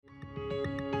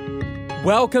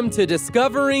Welcome to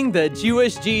Discovering the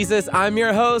Jewish Jesus. I'm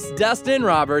your host, Dustin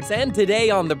Roberts, and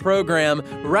today on the program,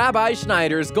 Rabbi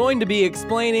Schneider is going to be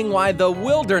explaining why the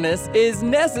wilderness is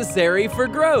necessary for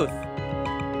growth.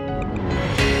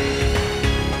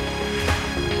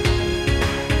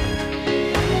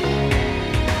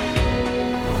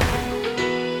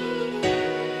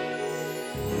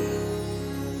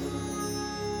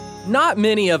 Not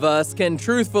many of us can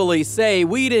truthfully say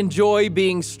we'd enjoy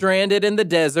being stranded in the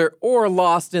desert or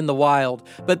lost in the wild,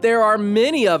 but there are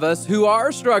many of us who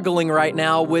are struggling right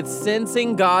now with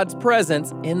sensing God's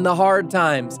presence in the hard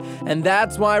times. And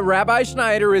that's why Rabbi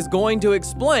Schneider is going to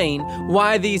explain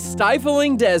why these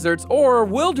stifling deserts or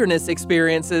wilderness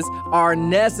experiences are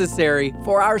necessary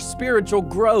for our spiritual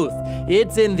growth.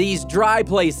 It's in these dry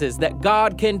places that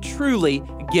God can truly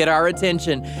get our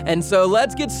attention. And so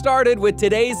let's get started with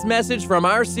today's message from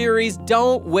our series,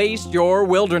 Don't Waste Your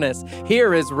Wilderness.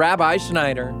 Here is Rabbi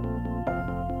Schneider.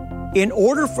 In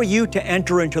order for you to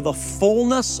enter into the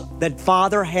fullness that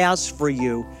Father has for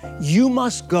you, you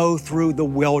must go through the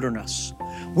wilderness.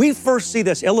 We first see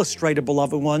this illustrated,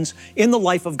 beloved ones, in the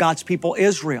life of God's people,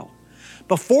 Israel.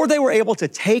 Before they were able to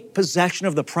take possession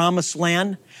of the promised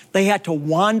land, they had to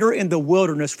wander in the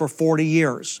wilderness for 40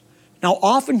 years. Now,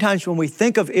 oftentimes when we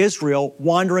think of Israel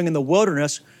wandering in the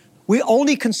wilderness, we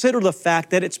only consider the fact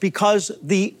that it's because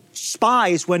the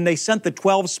spies, when they sent the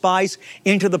 12 spies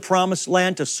into the promised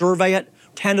land to survey it,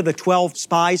 10 of the 12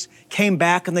 spies came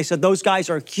back and they said, those guys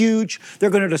are huge. They're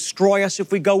going to destroy us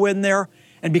if we go in there.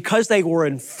 And because they were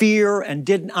in fear and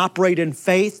didn't operate in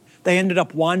faith, they ended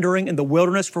up wandering in the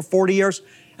wilderness for 40 years.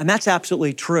 And that's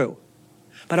absolutely true.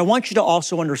 But I want you to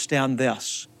also understand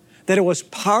this, that it was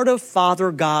part of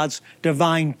Father God's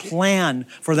divine plan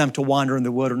for them to wander in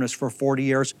the wilderness for 40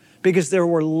 years because there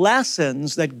were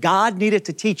lessons that God needed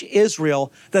to teach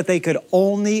Israel that they could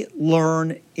only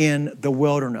learn in the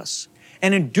wilderness.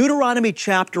 And in Deuteronomy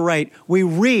chapter 8, we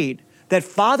read that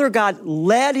Father God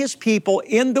led His people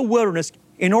in the wilderness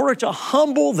in order to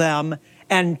humble them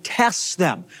and test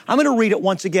them. I'm going to read it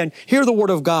once again. Hear the word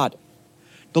of God.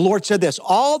 The Lord said this,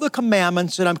 all the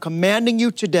commandments that I'm commanding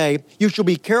you today, you shall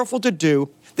be careful to do,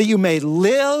 that you may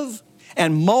live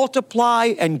and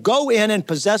multiply and go in and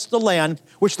possess the land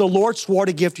which the Lord swore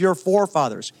to give to your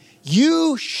forefathers.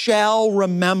 You shall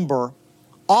remember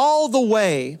all the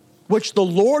way which the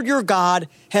Lord your God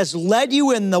has led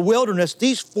you in the wilderness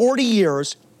these 40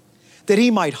 years, that He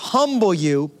might humble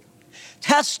you,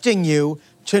 testing you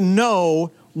to know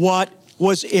what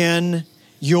was in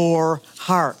your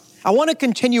heart. I want to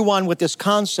continue on with this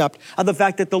concept of the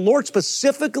fact that the Lord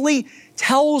specifically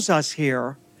tells us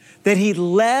here that He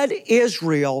led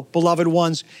Israel, beloved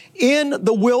ones, in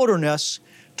the wilderness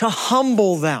to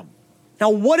humble them. Now,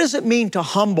 what does it mean to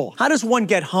humble? How does one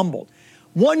get humbled?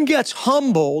 One gets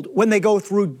humbled when they go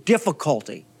through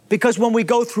difficulty, because when we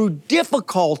go through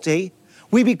difficulty,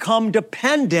 we become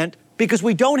dependent because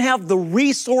we don't have the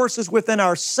resources within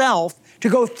ourselves to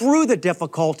go through the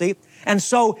difficulty. And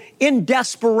so in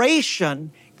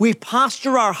desperation, we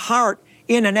posture our heart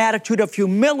in an attitude of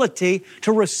humility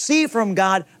to receive from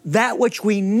God that which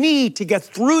we need to get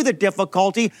through the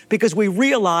difficulty because we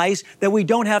realize that we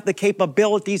don't have the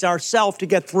capabilities ourselves to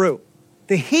get through.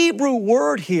 The Hebrew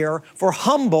word here for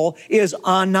humble is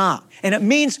anah, and it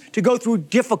means to go through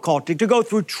difficulty, to go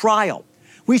through trial.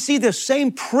 We see the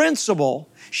same principle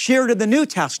shared in the New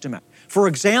Testament. For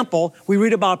example, we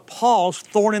read about Paul's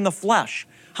thorn in the flesh,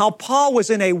 how Paul was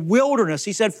in a wilderness.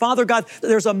 He said, Father God,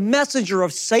 there's a messenger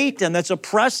of Satan that's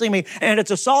oppressing me and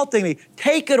it's assaulting me.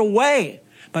 Take it away.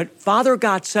 But Father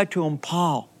God said to him,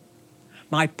 Paul,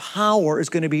 my power is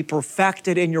going to be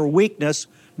perfected in your weakness.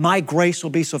 My grace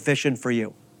will be sufficient for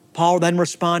you. Paul then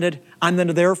responded, I'm going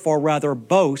to therefore rather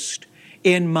boast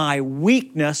in my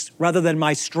weakness rather than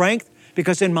my strength,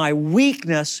 because in my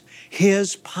weakness,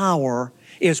 His power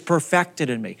is perfected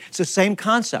in me. It's the same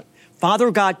concept.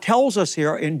 Father God tells us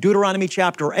here in Deuteronomy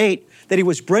chapter 8 that He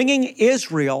was bringing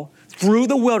Israel through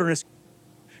the wilderness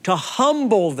to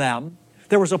humble them.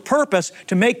 There was a purpose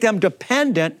to make them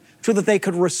dependent so that they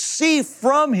could receive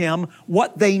from Him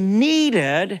what they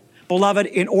needed, beloved,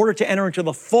 in order to enter into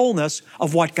the fullness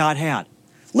of what God had.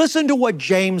 Listen to what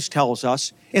James tells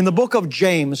us in the book of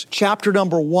James, chapter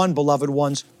number 1, beloved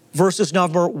ones, verses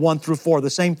number 1 through 4, the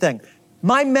same thing.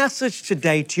 My message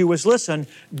today to you is, listen,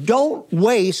 don't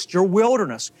waste your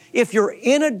wilderness. If you're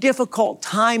in a difficult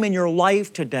time in your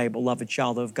life today, beloved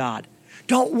child of God,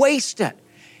 don't waste it.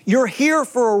 You're here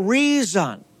for a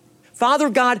reason.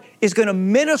 Father God is going to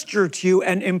minister to you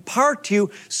and impart to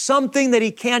you something that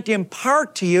He can't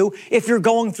impart to you if you're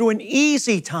going through an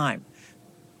easy time.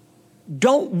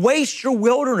 Don't waste your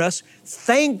wilderness.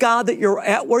 Thank God that you're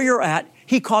at where you're at.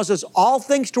 He causes all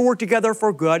things to work together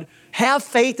for good. Have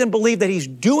faith and believe that He's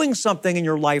doing something in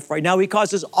your life right now. He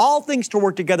causes all things to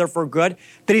work together for good,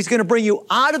 that He's going to bring you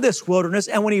out of this wilderness.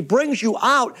 And when He brings you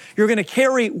out, you're going to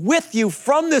carry with you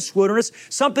from this wilderness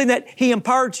something that He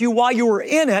imparted to you while you were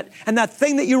in it. And that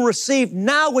thing that you received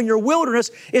now in your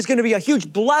wilderness is going to be a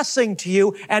huge blessing to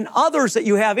you and others that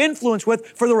you have influence with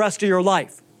for the rest of your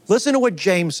life. Listen to what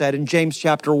James said in James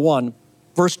chapter 1,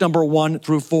 verse number 1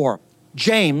 through 4.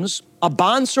 James, a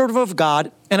bondservant of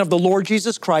God and of the Lord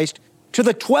Jesus Christ, to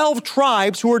the 12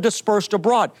 tribes who are dispersed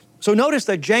abroad. So notice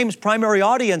that James' primary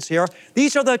audience here,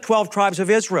 these are the 12 tribes of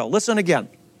Israel. Listen again.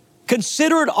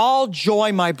 Consider it all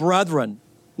joy, my brethren,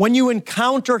 when you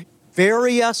encounter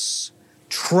various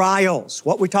trials.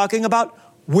 What we're talking about?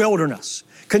 Wilderness.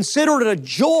 Consider it a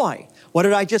joy. What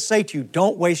did I just say to you?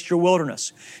 Don't waste your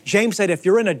wilderness. James said, if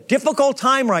you're in a difficult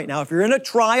time right now, if you're in a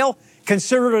trial,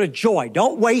 consider it a joy.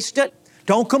 Don't waste it.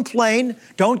 Don't complain.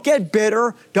 Don't get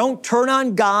bitter. Don't turn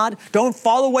on God. Don't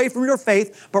fall away from your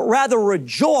faith, but rather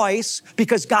rejoice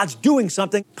because God's doing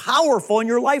something powerful in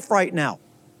your life right now.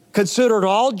 Consider it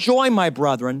all joy, my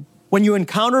brethren, when you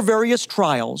encounter various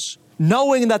trials,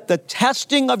 knowing that the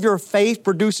testing of your faith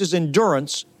produces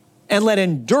endurance, and let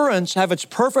endurance have its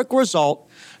perfect result,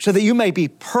 so that you may be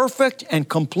perfect and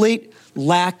complete,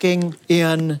 lacking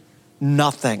in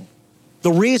nothing.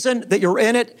 The reason that you're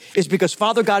in it is because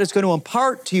Father God is going to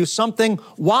impart to you something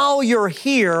while you're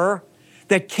here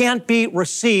that can't be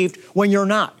received when you're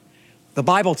not. The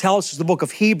Bible tells us in the book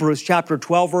of Hebrews chapter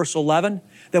 12, verse 11,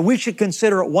 that we should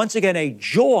consider it once again a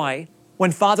joy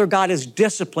when Father God is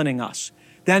disciplining us.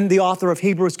 Then the author of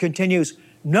Hebrews continues,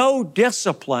 no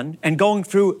discipline and going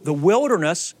through the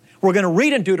wilderness. We're going to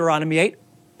read in Deuteronomy 8,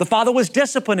 the Father was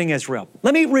disciplining Israel.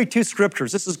 Let me read two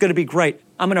scriptures. This is going to be great.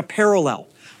 I'm going to parallel.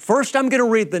 First, I'm going to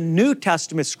read the New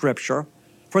Testament scripture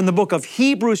from the book of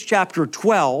Hebrews chapter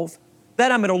 12.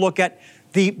 Then I'm going to look at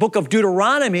the book of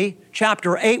Deuteronomy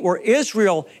chapter 8, where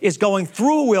Israel is going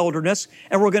through a wilderness,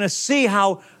 and we're going to see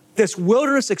how this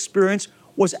wilderness experience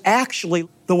was actually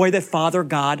the way that Father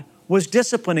God was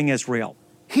disciplining Israel.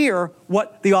 Hear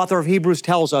what the author of Hebrews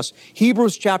tells us.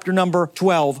 Hebrews chapter number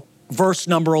 12, verse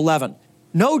number 11.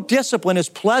 No discipline is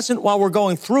pleasant while we're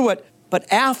going through it,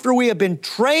 but after we have been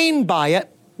trained by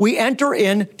it, we enter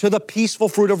into the peaceful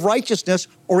fruit of righteousness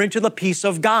or into the peace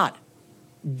of God.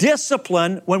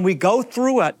 Discipline, when we go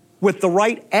through it with the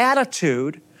right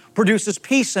attitude, produces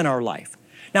peace in our life.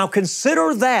 Now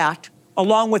consider that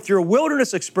along with your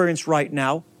wilderness experience right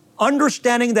now,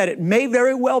 understanding that it may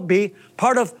very well be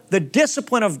part of the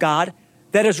discipline of God,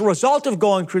 that as a result of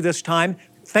going through this time,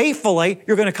 faithfully,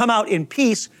 you're going to come out in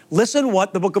peace. Listen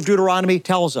what the book of Deuteronomy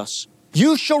tells us.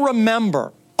 You shall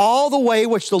remember all the way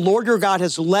which the Lord your God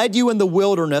has led you in the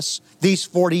wilderness these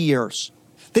 40 years,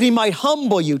 that He might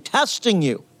humble you, testing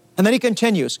you. And then He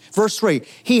continues, verse 3,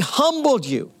 He humbled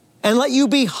you and let you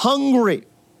be hungry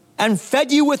and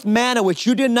fed you with manna which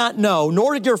you did not know,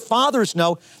 nor did your fathers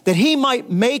know, that He might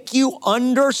make you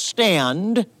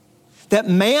understand that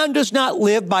man does not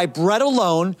live by bread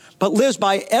alone, but lives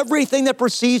by everything that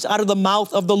proceeds out of the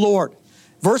mouth of the Lord.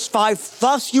 Verse 5,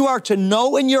 thus you are to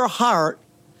know in your heart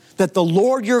that the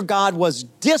Lord your God was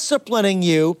disciplining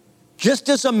you, just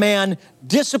as a man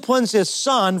disciplines his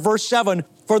son. Verse 7,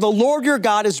 for the Lord your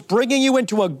God is bringing you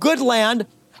into a good land,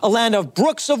 a land of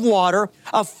brooks of water,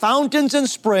 of fountains and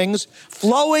springs,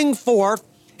 flowing forth.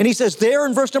 And He says there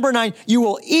in verse number 9, you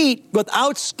will eat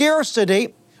without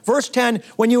scarcity. Verse 10,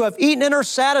 when you have eaten and are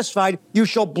satisfied, you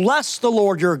shall bless the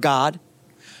Lord your God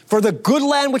for the good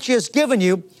land which He has given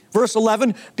you. Verse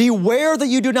 11, beware that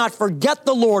you do not forget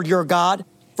the Lord your God.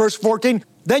 Verse 14,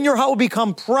 then your heart will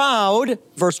become proud.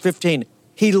 Verse 15,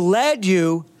 He led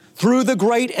you through the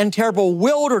great and terrible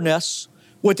wilderness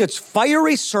with its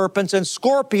fiery serpents and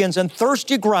scorpions and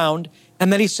thirsty ground.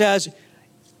 And then He says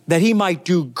that He might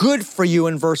do good for you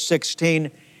in verse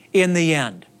 16 in the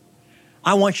end.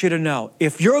 I want you to know,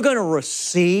 if you're going to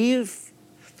receive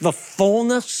the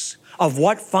fullness of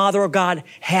what Father God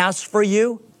has for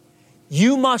you,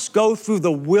 you must go through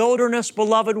the wilderness,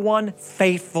 beloved one,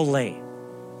 faithfully.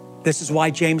 This is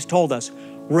why James told us,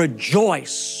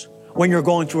 rejoice when you're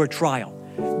going through a trial.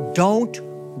 Don't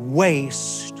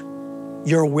waste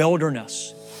your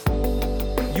wilderness.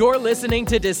 You're listening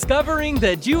to Discovering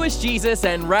the Jewish Jesus,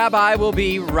 and Rabbi will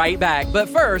be right back. But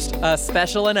first, a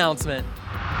special announcement.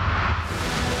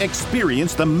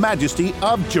 Experience the majesty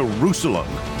of Jerusalem.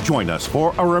 Join us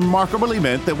for a remarkable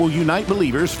event that will unite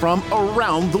believers from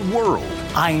around the world.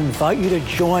 I invite you to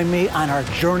join me on our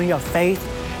journey of faith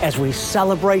as we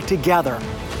celebrate together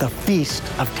the Feast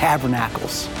of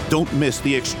Tabernacles. Don't miss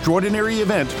the extraordinary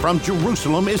event from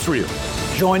Jerusalem, Israel.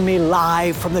 Join me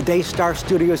live from the Daystar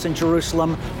Studios in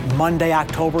Jerusalem, Monday,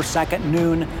 October 2nd,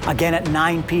 noon, again at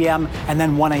 9 p.m., and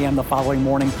then 1 a.m. the following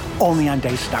morning, only on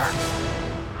Daystar.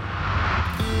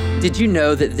 Did you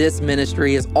know that this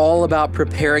ministry is all about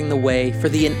preparing the way for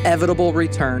the inevitable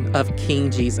return of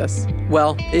King Jesus?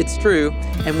 Well, it's true,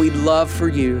 and we'd love for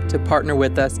you to partner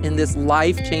with us in this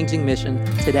life-changing mission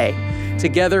today.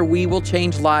 Together, we will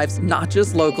change lives not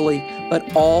just locally,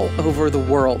 but all over the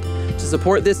world. To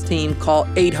support this team, call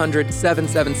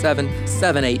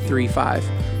 800-777-7835.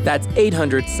 That's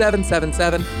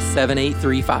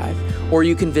 800-777-7835. Or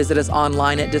you can visit us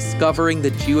online at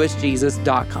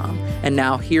discoveringthejewishjesus.com. And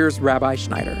now here's Rabbi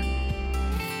Schneider.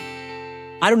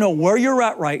 I don't know where you're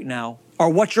at right now or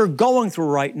what you're going through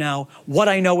right now. What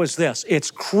I know is this: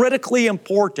 it's critically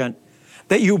important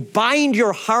that you bind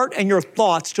your heart and your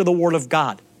thoughts to the Word of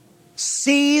God.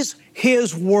 Seize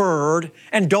His Word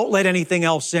and don't let anything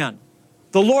else in.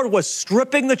 The Lord was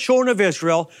stripping the children of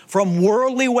Israel from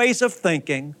worldly ways of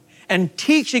thinking and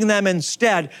teaching them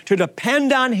instead to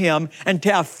depend on Him and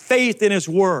to have faith in His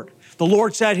Word. The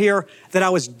Lord said here that I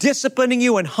was disciplining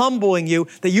you and humbling you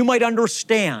that you might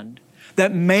understand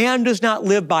that man does not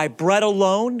live by bread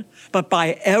alone, but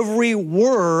by every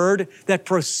word that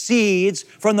proceeds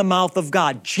from the mouth of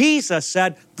God. Jesus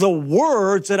said, the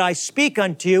words that I speak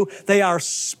unto you, they are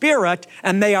spirit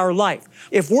and they are life.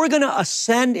 If we're going to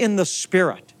ascend in the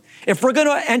Spirit, if we're going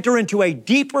to enter into a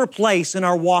deeper place in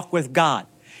our walk with God,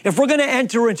 if we're going to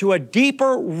enter into a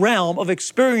deeper realm of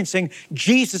experiencing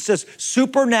Jesus'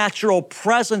 supernatural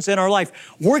presence in our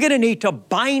life, we're going to need to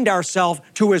bind ourselves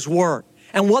to His Word.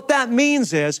 And what that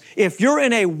means is, if you're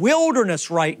in a wilderness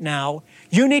right now,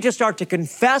 you need to start to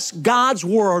confess God's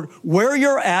Word where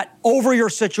you're at over your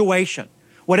situation.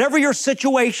 Whatever your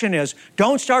situation is,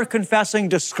 don't start confessing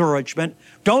discouragement.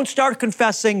 Don't start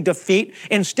confessing defeat.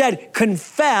 Instead,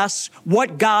 confess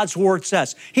what God's Word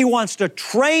says. He wants to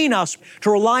train us to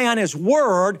rely on His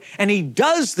Word, and He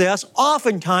does this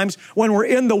oftentimes when we're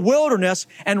in the wilderness,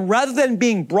 and rather than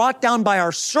being brought down by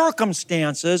our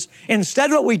circumstances,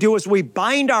 instead what we do is we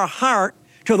bind our heart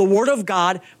to the Word of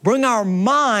God, bring our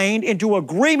mind into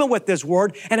agreement with His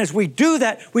Word, and as we do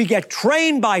that, we get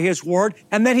trained by His Word,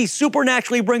 and then He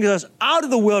supernaturally brings us out of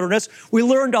the wilderness. We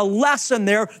learned a lesson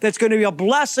there that's going to be a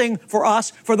blessing for us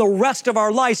for the rest of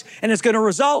our lives, and it's going to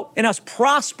result in us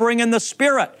prospering in the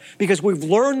Spirit, because we've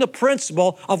learned the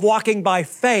principle of walking by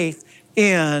faith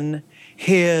in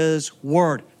His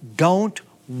Word. Don't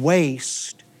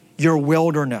waste your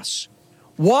wilderness.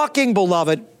 Walking,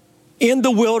 beloved, in the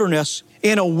wilderness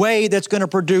in a way that's going to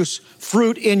produce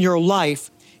fruit in your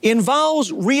life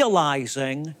involves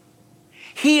realizing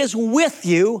He is with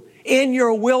you in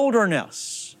your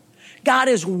wilderness. God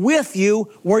is with you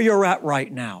where you're at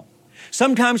right now.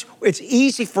 Sometimes it's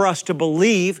easy for us to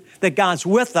believe that God's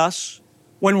with us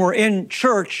when we're in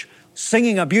church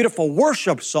singing a beautiful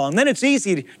worship song. Then it's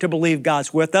easy to believe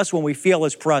God's with us when we feel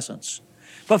His presence.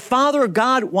 But Father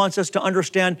God wants us to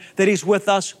understand that He's with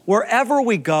us wherever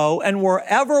we go and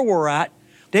wherever we're at.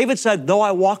 David said, though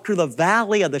I walk through the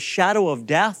valley of the shadow of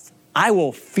death, I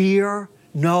will fear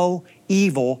no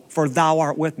evil, for Thou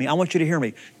art with me. I want you to hear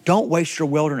me. Don't waste your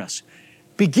wilderness.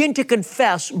 Begin to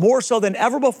confess more so than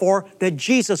ever before that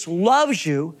Jesus loves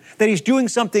you, that He's doing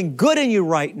something good in you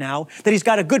right now, that He's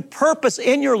got a good purpose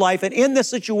in your life and in this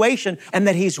situation, and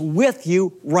that He's with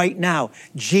you right now.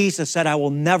 Jesus said, I will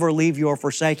never leave you or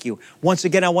forsake you. Once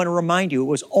again, I want to remind you, it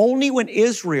was only when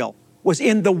Israel was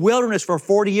in the wilderness for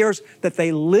 40 years that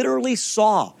they literally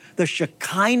saw the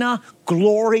Shekinah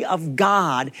glory of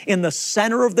God in the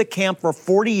center of the camp for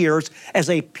 40 years as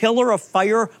a pillar of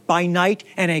fire by night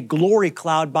and a glory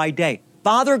cloud by day.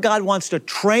 Father God wants to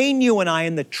train you and I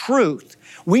in the truth.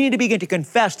 We need to begin to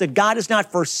confess that God has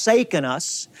not forsaken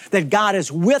us, that God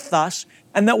is with us,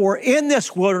 and that we're in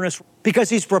this wilderness because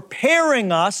He's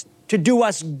preparing us to do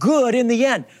us good in the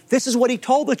end. This is what He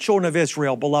told the children of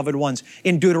Israel, beloved ones,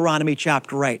 in Deuteronomy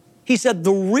chapter 8. He said,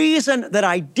 the reason that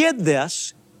I did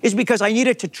this is because I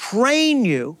needed to train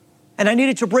you, and I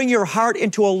needed to bring your heart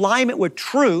into alignment with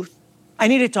truth. I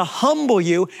needed to humble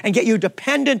you and get you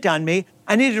dependent on me.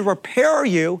 I needed to prepare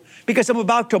you because I'm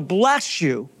about to bless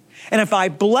you. And if I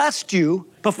blessed you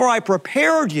before I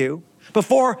prepared you,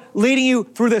 before leading you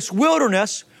through this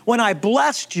wilderness, when I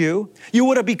blessed you, you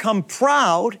would have become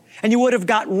proud and you would have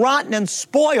got rotten and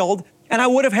spoiled, and I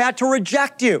would have had to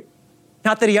reject you.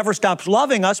 Not that He ever stops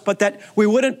loving us, but that we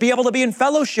wouldn't be able to be in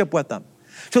fellowship with Him.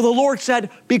 So the Lord said,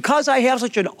 because I have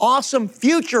such an awesome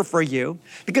future for you,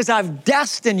 because I've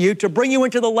destined you to bring you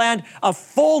into the land of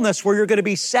fullness where you're going to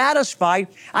be satisfied,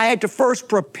 I had to first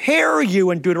prepare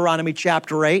you in Deuteronomy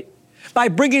chapter 8 by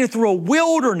bringing you through a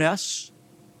wilderness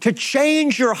to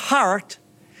change your heart,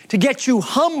 to get you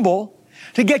humble,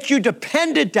 to get you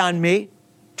dependent on me,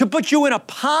 to put you in a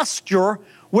posture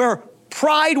where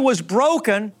pride was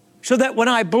broken so that when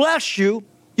I bless you,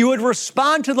 you would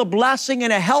respond to the blessing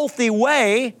in a healthy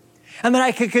way, and that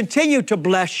I could continue to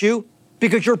bless you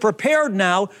because you're prepared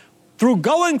now through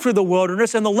going through the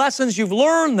wilderness and the lessons you've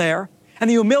learned there and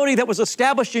the humility that was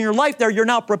established in your life there. You're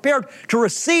now prepared to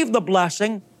receive the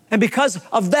blessing, and because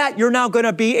of that, you're now going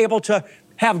to be able to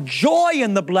have joy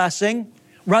in the blessing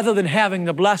rather than having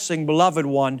the blessing, beloved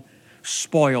one,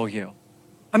 spoil you.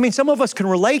 I mean, some of us can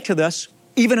relate to this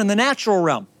even in the natural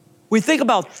realm. We think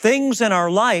about things in our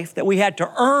life that we had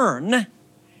to earn,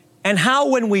 and how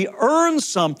when we earn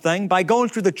something by going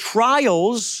through the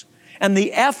trials and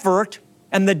the effort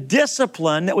and the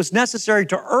discipline that was necessary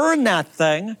to earn that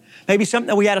thing, maybe something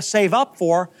that we had to save up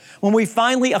for, when we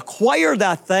finally acquire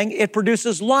that thing, it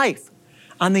produces life.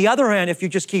 On the other hand, if you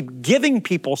just keep giving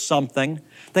people something,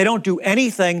 they don't do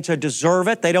anything to deserve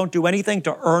it. They don't do anything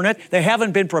to earn it. They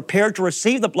haven't been prepared to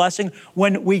receive the blessing.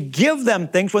 When we give them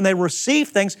things, when they receive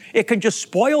things, it can just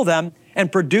spoil them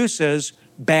and produces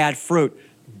bad fruit.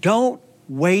 Don't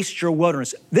waste your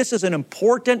wilderness. This is an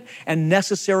important and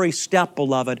necessary step,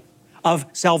 beloved, of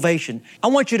salvation. I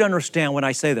want you to understand when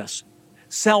I say this.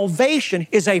 Salvation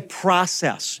is a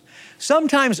process.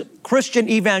 Sometimes Christian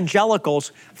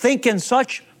evangelicals think in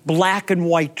such black and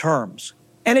white terms.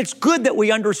 And it's good that we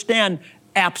understand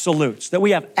absolutes, that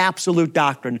we have absolute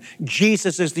doctrine.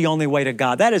 Jesus is the only way to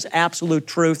God. That is absolute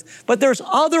truth. But there's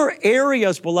other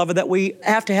areas, beloved, that we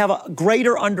have to have a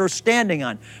greater understanding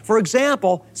on. For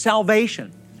example,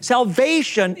 salvation.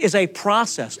 Salvation is a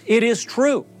process. It is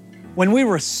true. When we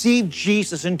receive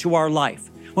Jesus into our life,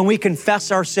 when we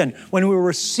confess our sin, when we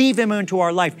receive Him into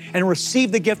our life and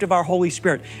receive the gift of our Holy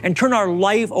Spirit and turn our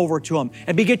life over to Him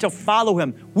and begin to follow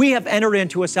Him, we have entered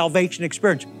into a salvation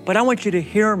experience. But I want you to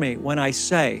hear me when I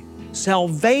say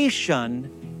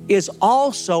salvation is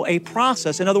also a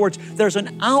process. In other words, there's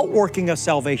an outworking of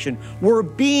salvation. We're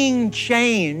being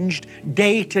changed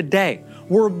day to day.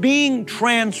 We're being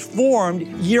transformed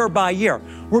year by year.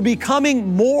 We're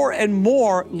becoming more and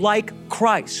more like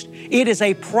Christ. It is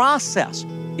a process.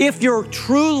 If you're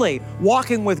truly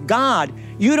walking with God,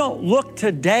 you don't look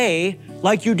today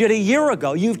like you did a year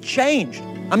ago. You've changed.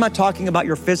 I'm not talking about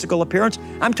your physical appearance.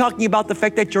 I'm talking about the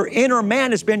fact that your inner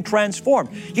man has been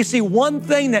transformed. You see, one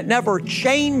thing that never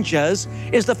changes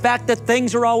is the fact that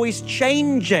things are always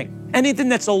changing. Anything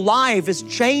that's alive is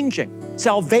changing.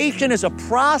 Salvation is a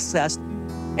process,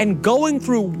 and going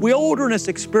through wilderness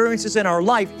experiences in our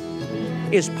life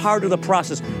is part of the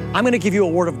process. I'm going to give you a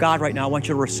word of God right now. I want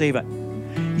you to receive it.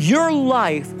 Your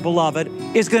life, beloved,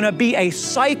 is going to be a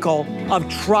cycle of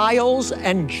trials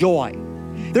and joy.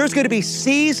 There's going to be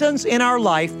seasons in our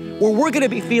life where we're going to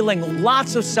be feeling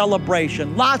lots of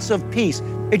celebration, lots of peace.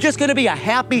 It's just going to be a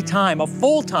happy time, a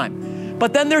full time.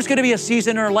 But then there's going to be a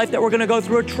season in our life that we're going to go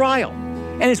through a trial.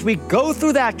 And as we go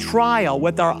through that trial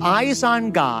with our eyes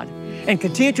on God and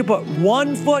continue to put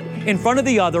one foot in front of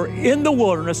the other in the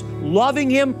wilderness, loving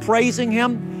Him, praising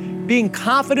Him, being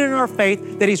confident in our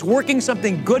faith that He's working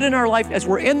something good in our life as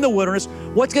we're in the wilderness,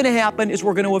 what's going to happen is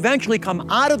we're going to eventually come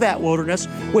out of that wilderness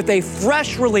with a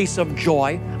fresh release of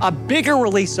joy, a bigger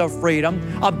release of freedom,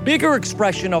 a bigger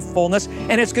expression of fullness,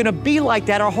 and it's going to be like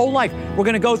that our whole life. We're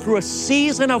going to go through a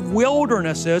season of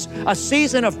wildernesses, a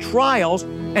season of trials,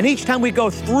 and each time we go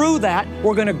through that,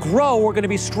 we're going to grow, we're going to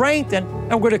be strengthened,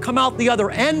 and we're going to come out the other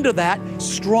end of that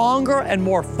stronger and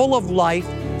more full of life,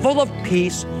 full of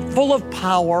peace, full of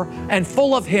power, and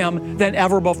full of Him than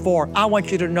ever before. I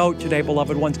want you to know today,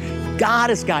 beloved ones, God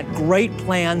has got great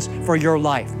plans for your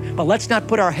life. But let's not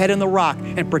put our head in the rock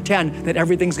and pretend that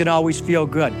everything's going to always feel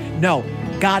good. No,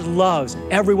 God loves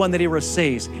everyone that He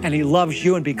receives, and He loves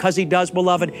you. And because He does,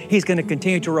 beloved, He's going to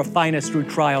continue to refine us through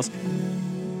trials.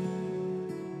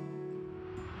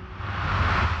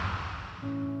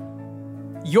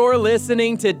 You're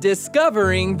listening to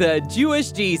Discovering the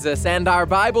Jewish Jesus, and our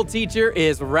Bible teacher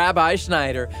is Rabbi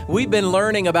Schneider. We've been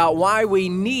learning about why we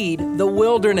need the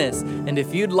wilderness. And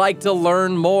if you'd like to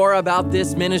learn more about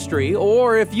this ministry,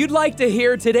 or if you'd like to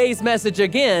hear today's message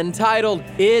again titled,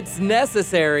 It's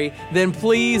Necessary, then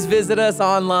please visit us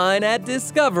online at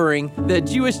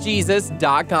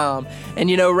discoveringthejewishjesus.com. And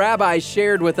you know, Rabbi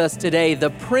shared with us today the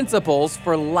principles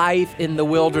for life in the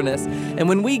wilderness. And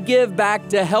when we give back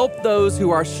to help those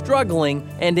who are are struggling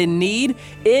and in need,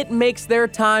 it makes their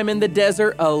time in the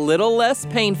desert a little less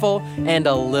painful and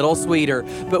a little sweeter.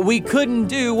 But we couldn't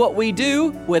do what we do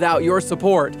without your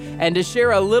support. And to share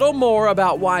a little more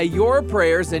about why your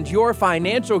prayers and your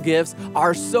financial gifts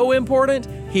are so important,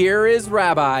 here is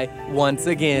Rabbi once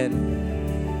again.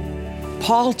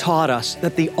 Paul taught us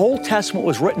that the Old Testament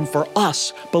was written for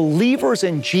us, believers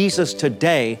in Jesus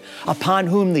today, upon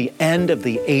whom the end of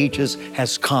the ages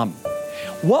has come.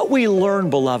 What we learn,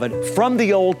 beloved, from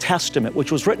the Old Testament,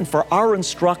 which was written for our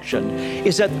instruction,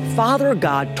 is that Father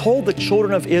God told the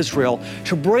children of Israel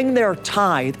to bring their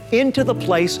tithe into the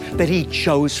place that He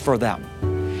chose for them.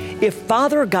 If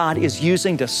Father God is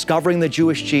using Discovering the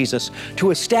Jewish Jesus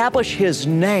to establish His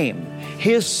name,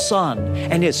 His Son,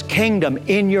 and His kingdom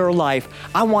in your life,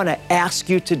 I want to ask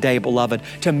you today, beloved,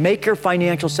 to make your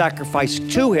financial sacrifice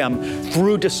to Him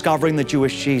through Discovering the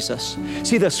Jewish Jesus.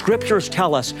 See, the Scriptures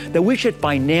tell us that we should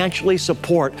financially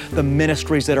support the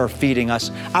ministries that are feeding us.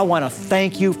 I want to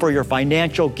thank you for your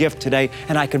financial gift today,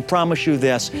 and I can promise you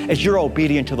this, as you're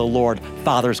obedient to the Lord,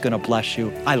 Father's going to bless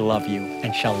you. I love you,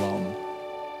 and shalom.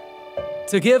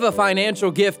 To give a financial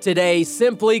gift today,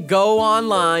 simply go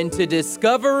online to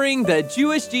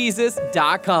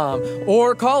discoveringthejewishjesus.com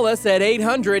or call us at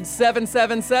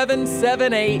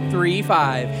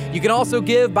 800-777-7835. You can also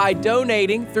give by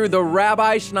donating through the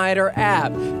Rabbi Schneider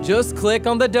app. Just click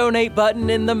on the donate button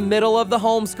in the middle of the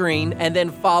home screen and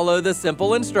then follow the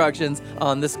simple instructions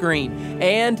on the screen.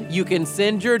 And you can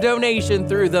send your donation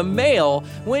through the mail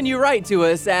when you write to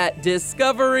us at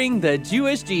Discovering the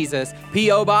Jewish Jesus,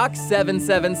 P.O. Box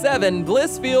 777,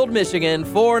 Blissfield, Michigan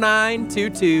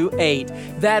 49228.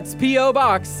 That's P.O.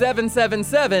 Box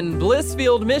 777,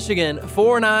 Blissfield, Michigan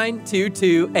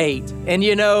 49228. And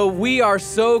you know, we are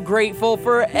so grateful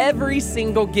for every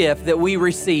single gift that we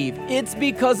receive. It's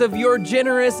because of your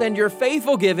generous and your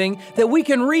faithful giving that we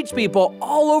can reach people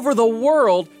all over the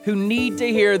world who need to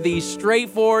hear these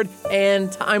straightforward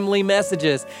and timely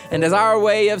messages. And as our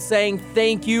way of saying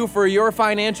thank you for your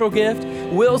financial gift,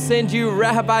 we'll send you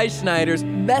Rabbi Schneider's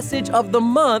Message of the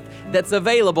Month that's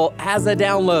available as a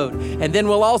download. And then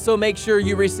we'll also make sure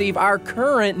you receive our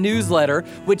current newsletter,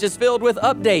 which is filled with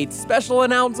updates, special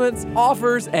announcements,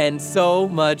 offers, and so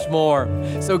much more.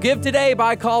 So give today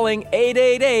by calling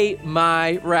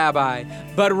 888-MY-RABBI.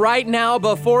 But right now,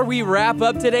 before we wrap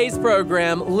up today's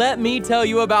program, let me tell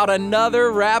you about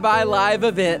another Rabbi Live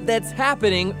event that's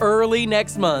happening early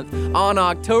next month on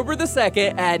October the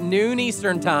 2nd at noon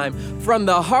Eastern Time. From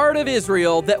the heart of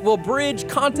Israel that will bridge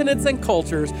continents and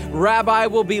cultures, Rabbi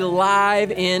will be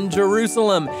live in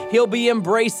Jerusalem. He'll be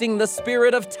embracing the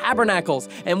spirit of tabernacles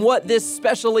and what this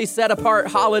specially set-apart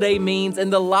holiday means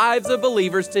in the lives of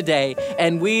believers today.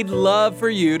 And we'd love for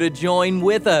you to join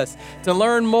with us. To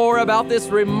learn more about this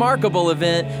remarkable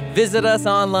event, visit us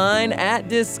online at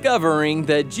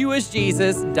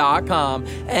discoveringthejewishjesus.com.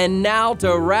 And now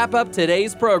to wrap up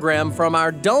today's program from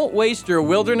our Don't Waste Your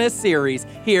Wilderness series,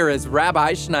 here is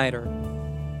Rabbi Schneider.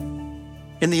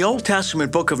 In the Old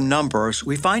Testament book of Numbers,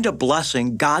 we find a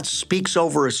blessing God speaks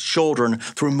over His children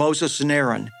through Moses and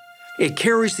Aaron. It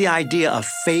carries the idea of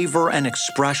favor and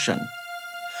expression.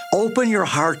 Open your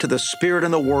heart to the Spirit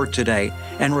and the Word today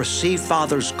and receive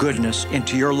Father's goodness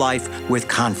into your life with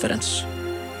confidence.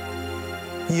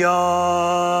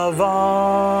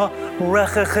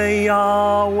 Yavarechecha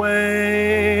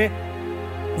Yahweh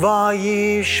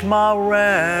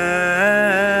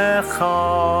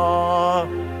vayishmarecha.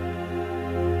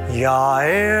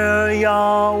 Ya'er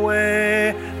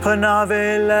Yahweh panav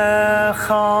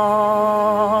elecha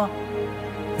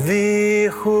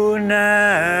vichunecha.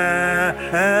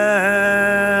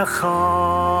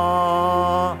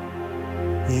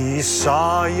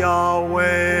 Yisa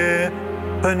Yahweh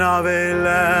panav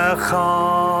elecha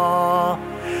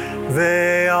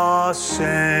ve'asem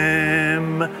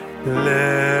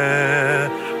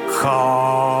lecha.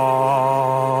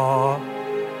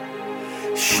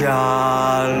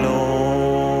 Shalom.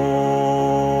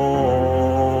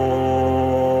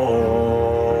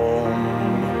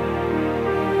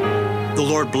 The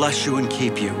Lord bless you and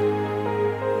keep you.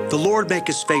 The Lord make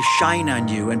His face shine on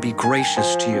you and be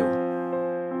gracious to you.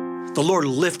 The Lord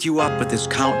lift you up with His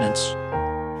countenance,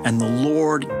 and the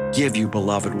Lord give you,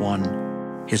 beloved one,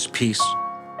 His peace.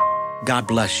 God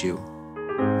bless you,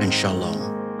 and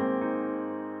shalom.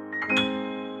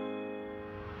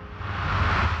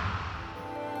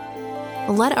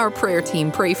 Let our prayer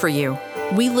team pray for you.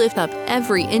 We lift up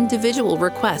every individual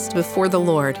request before the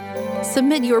Lord.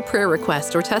 Submit your prayer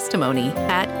request or testimony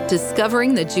at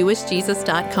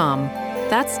discoveringthejewishjesus.com.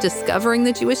 That's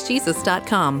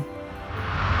discoveringthejewishjesus.com.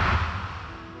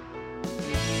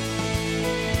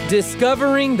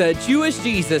 Discovering the Jewish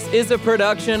Jesus is a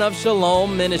production of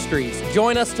Shalom Ministries.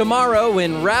 Join us tomorrow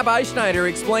when Rabbi Schneider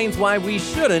explains why we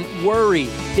shouldn't worry.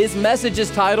 His message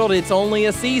is titled, It's Only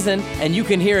a Season, and you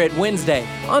can hear it Wednesday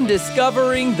on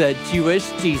Discovering the Jewish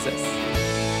Jesus.